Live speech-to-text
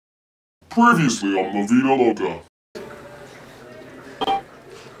Previously on Mi Vida Loca.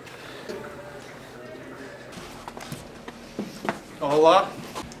 Hola.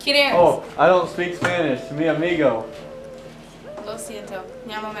 ¿Quién eres? Oh, I don't speak Spanish. Mi amigo. Lo siento.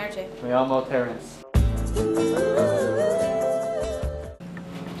 Me llamo Merche. Me llamo Terrence.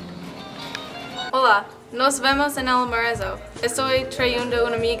 Hola. Nos vemos en el almuerzo. Estoy trayendo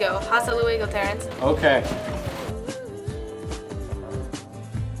un amigo. Hasta luego, Terrence. Okay.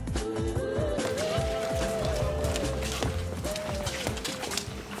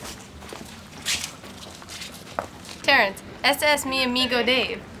 Terrence, este es mi amigo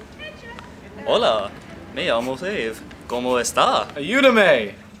Dave. Hola, me llamo Dave. ¿Cómo está?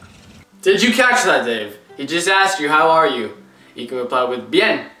 Ayúdame! Did you catch that, Dave? He just asked you, how are you? You can reply with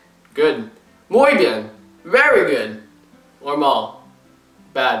bien, good, muy bien, very good, or mal,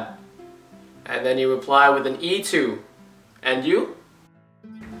 bad. And then you reply with an E2. And you?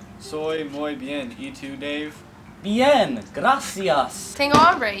 Soy muy bien. ¿Y tú, Dave? Bien, gracias. Tengo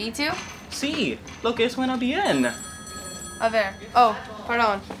hambre. ¿Y tú? Sí, lo que suena bien. A ver. Oh,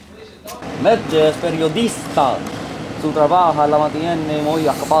 perdón. Merche es periodista. Su trabajo la mantiene muy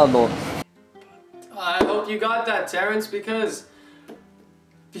ocupado. I hope you got that, Terrence, because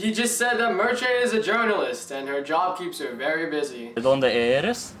he just said that Merche is a journalist and her job keeps her very busy. ¿De dónde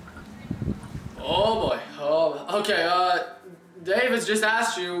eres? Oh boy. Oh, okay, Dave has just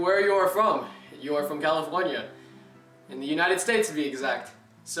asked you where you are from. You are from California. In the United States, to be exact.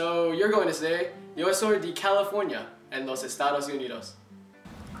 So you're going to say, yo soy de California, en los Estados Unidos.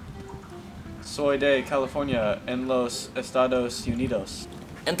 Soy de California, en los Estados Unidos.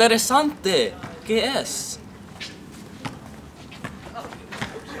 Interesante. ¿Qué es?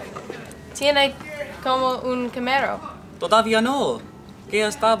 Tiene como un camero. Todavía no. ¿Qué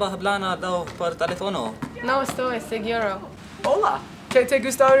estaba hablando por teléfono? No estoy seguro. Hola, ¿qué te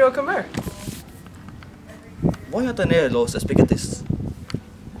gustaría comer? Voy a tener los espaguetis.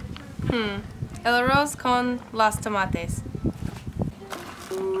 El arroz con las tomates.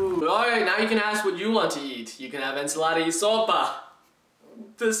 Alright, now you can ask what you want to eat. You can have ensalada y sopa,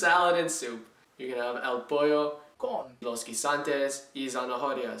 the salad and soup. You can have el pollo con los guisantes y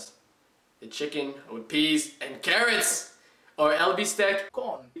zanahorias, the chicken with peas and carrots, or el bistec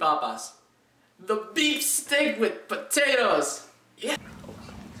con papas, the beef steak with potatoes. Yeah.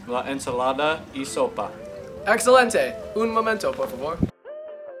 La ensalada y sopa. Excelente. Un momento, por favor.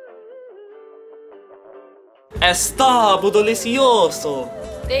 Está muy delicioso.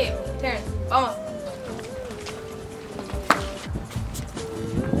 Dave, Terrence, vamos.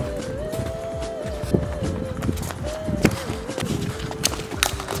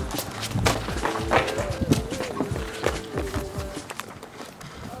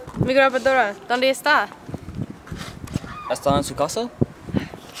 Mi grabadora, ¿dónde está? ¿Está en su casa?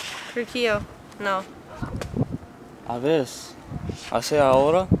 Creo que yo. No. A ver. ¿Hace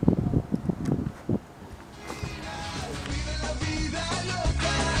ahora?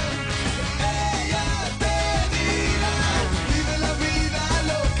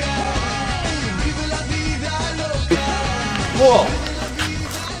 Whoa.